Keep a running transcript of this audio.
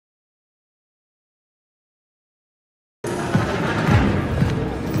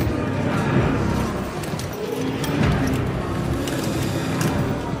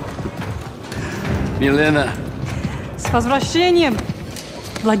Милена, С возвращением,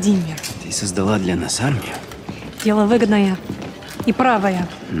 Владимир. ты создала для нас армию? Дело выгодное и правое.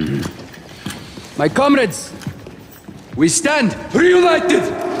 My comrades, we stand reunited!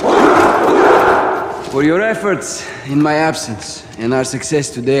 For your efforts in my absence and our success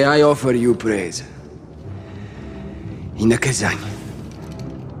today, I offer you praise. И наказание.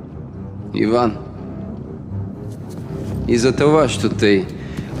 Иван, из-за того, что ты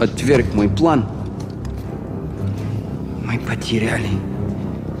отверг мой план, мы потеряли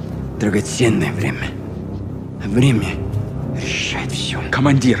драгоценное время. Время решает все.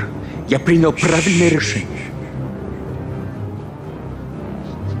 Командир, я принял правильное решение.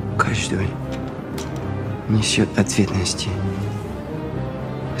 Каждый несет ответственности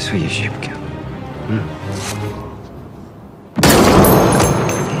за свои ошибки.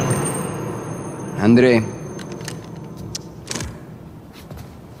 Андрей,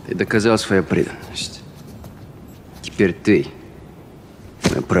 ты доказал свою преданность. Теперь ты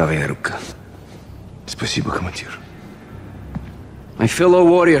моя правая рука. Спасибо, командир. My fellow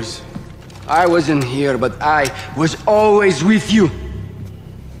warriors, I wasn't here, but I was always with you.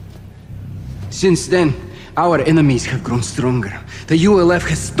 Since then, our enemies have grown stronger. The ULF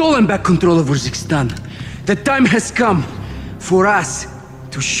has stolen back control of Urzikstan. The time has come for us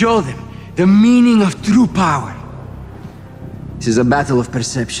to show them the meaning of true power. This is a battle of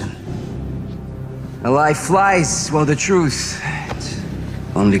perception. A lie flies while the truth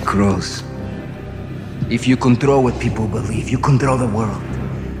only crawls. If you control what people believe, you control the world.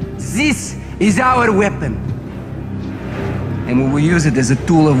 This is our weapon. And we will use it as a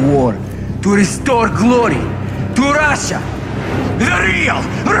tool of war to restore glory to Russia. The real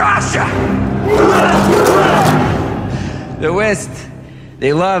Russia! The West,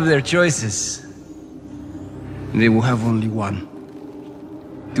 they love their choices. They will have only one.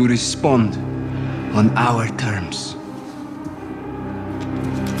 To respond on our terms.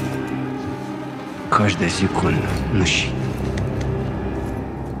 Каждая секунда на счету.